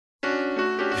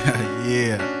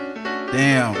Yeah,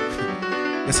 damn.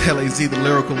 It's L.A.Z, the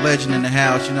lyrical legend in the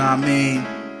house, you know what I mean?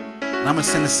 And I'm gonna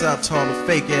send this out to all the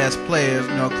fake ass players,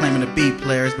 you know, claiming to be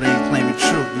players but ain't claiming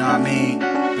truth, you know what I mean?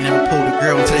 They never pulled a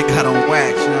girl until they got on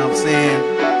wax, you know what I'm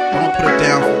saying? I'm gonna put it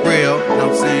down for real, you know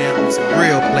what I'm saying? On some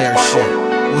real player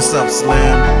shit. What's up,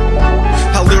 Slim?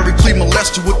 I lyrically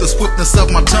molest you with the swiftness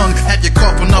of my tongue. Have you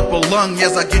coughing up a lung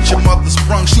as I get your mother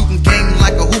sprung. Shooting game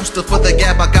like a hooster for the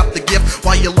gab, I got the gift.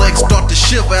 While your legs start to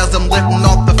shiver as I'm letting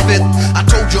off the fifth. I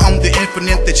told you I'm the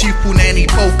infinite, the chief punani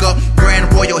poker,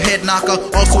 grand royal head knocker,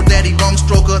 also daddy long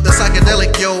stroker, the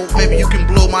psychedelic yo. Maybe you can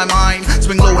blow my mind.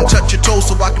 Swing low and touch your toes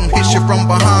so I can hit you from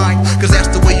behind. Cause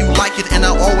that's the way you like it and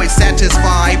I always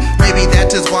satisfy. Maybe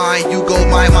that is why you go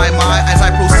my as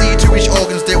I proceed to reach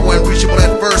organs that were unreachable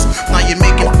at first. Now you're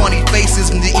making funny faces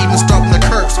and they even starting to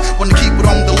curse. Wanna keep it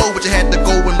on the low, but you had to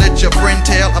go and let your friend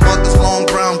tell about this long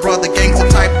brown brother, gangster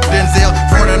type Denzel,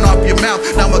 running off your mouth.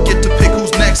 Now I get to pick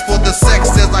who's next for the sex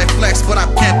as I flex, but I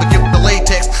can't forget the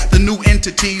latex, the new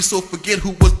entity. So forget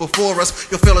who was before us.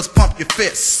 Your fellas pump your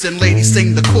fists and ladies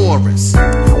sing the chorus.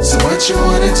 So what you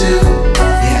wanna do?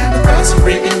 You having thoughts of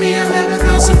breaking me, I'm having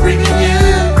thoughts of breaking you.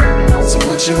 So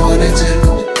what you wanna do?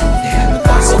 You having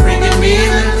thoughts of breaking me,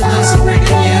 I'm having thoughts of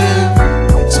breaking you.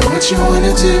 So what you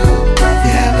wanna do?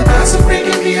 You having thoughts of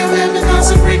breaking me, I'm having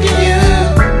thoughts of breaking you.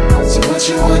 So what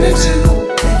you wanna do?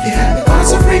 You having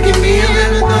thoughts of breaking me, I'm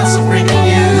having thoughts of breaking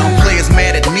you. Now players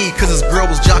mad at me cause this girl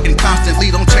was jocking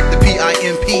constantly. Don't check the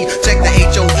PIMP, check the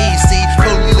HOEC.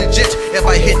 Totally legit if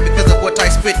I hit because of what I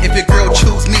spit. If your girl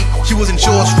choose me, she wasn't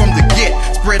yours from the get.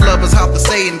 Spread love is how the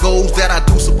saying goes, that I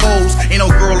do suppose. Ain't no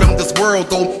girl in this world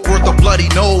though worth a bloody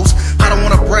nose. I don't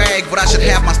wanna brag, but I should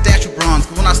have my statue bronze.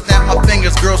 Cause when I snap my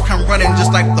fingers, girls come running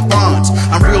just like the Fonz.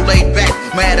 I'm real laid back,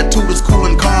 my attitude is cool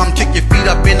and calm. Kick your feet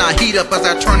up and I heat up as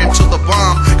I turn into the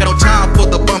bomb. Got no time for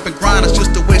the bump and grind, it's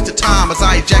just a waste of time. As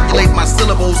I ejaculate my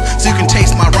syllables so you can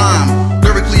taste my rhyme.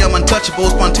 Lyrically I'm untouchable,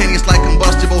 spontaneous like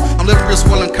combustible. I'm living real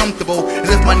swell and comfortable,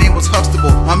 as if my name was Huxtable.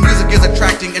 My music is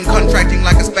attracting and contracting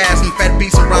like a spasm. Fat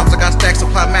beats and rhymes, I got stacks of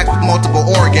climax with multiple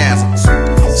orgasms.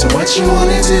 So what you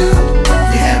wanna do?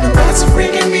 You having thoughts of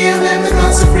breaking me, I'm having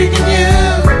thoughts of breaking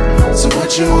you. So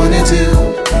what you wanna do?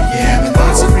 You having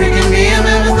thoughts of breaking me, I'm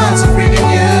having thoughts of breaking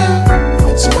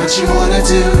you. So what you wanna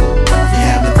do? You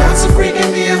having thoughts of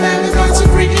breaking me, I'm having thoughts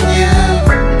of breaking you.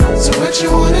 So what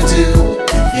you wanna do?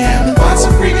 You having thoughts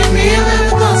of breaking me, I'm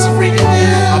having thoughts of breaking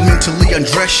you. I mentally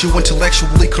undress you,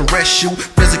 intellectually caress you,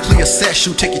 physically assess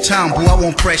you. Take your time, boo, I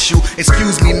won't press you.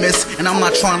 Excuse me, miss, and I'm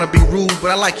not trying to be rude,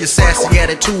 but I like your sassy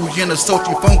attitude. You're in a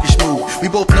sultry, funky mood. We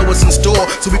both know what's in store,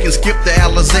 so we can skip the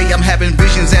L.A.Z. I'm having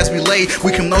visions as we lay.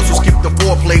 We can also skip the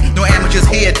foreplay. No amateurs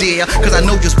here, dear, cause I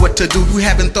know just what to do. You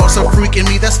having thoughts of freaking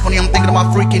me? That's funny, I'm thinking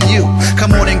about freaking you.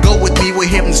 Come on and go with me, we're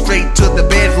heading straight to the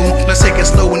bedroom. Let's take it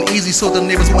slow and easy so the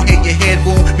neighbors won't hit your head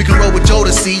boom. We can roll with Joe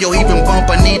to see, or even bump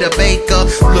Anita Baker.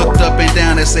 Looked up and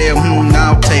down and said,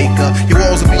 I'll take her. Your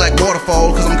walls will be like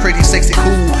waterfall, cause I'm crazy, sexy,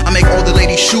 cool. I make all the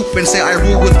ladies shoot and say I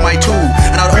rule with my tool.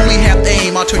 And I don't only have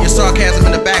aim, I'll turn your sarcasm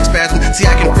into backspasm. See,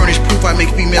 I can furnish proof I make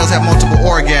females have multiple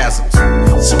orgasms.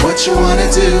 So what you wanna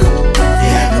do? You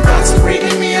having thoughts of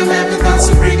breaking me, I'm having thoughts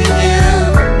of breaking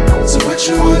you. So what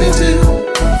you wanna do?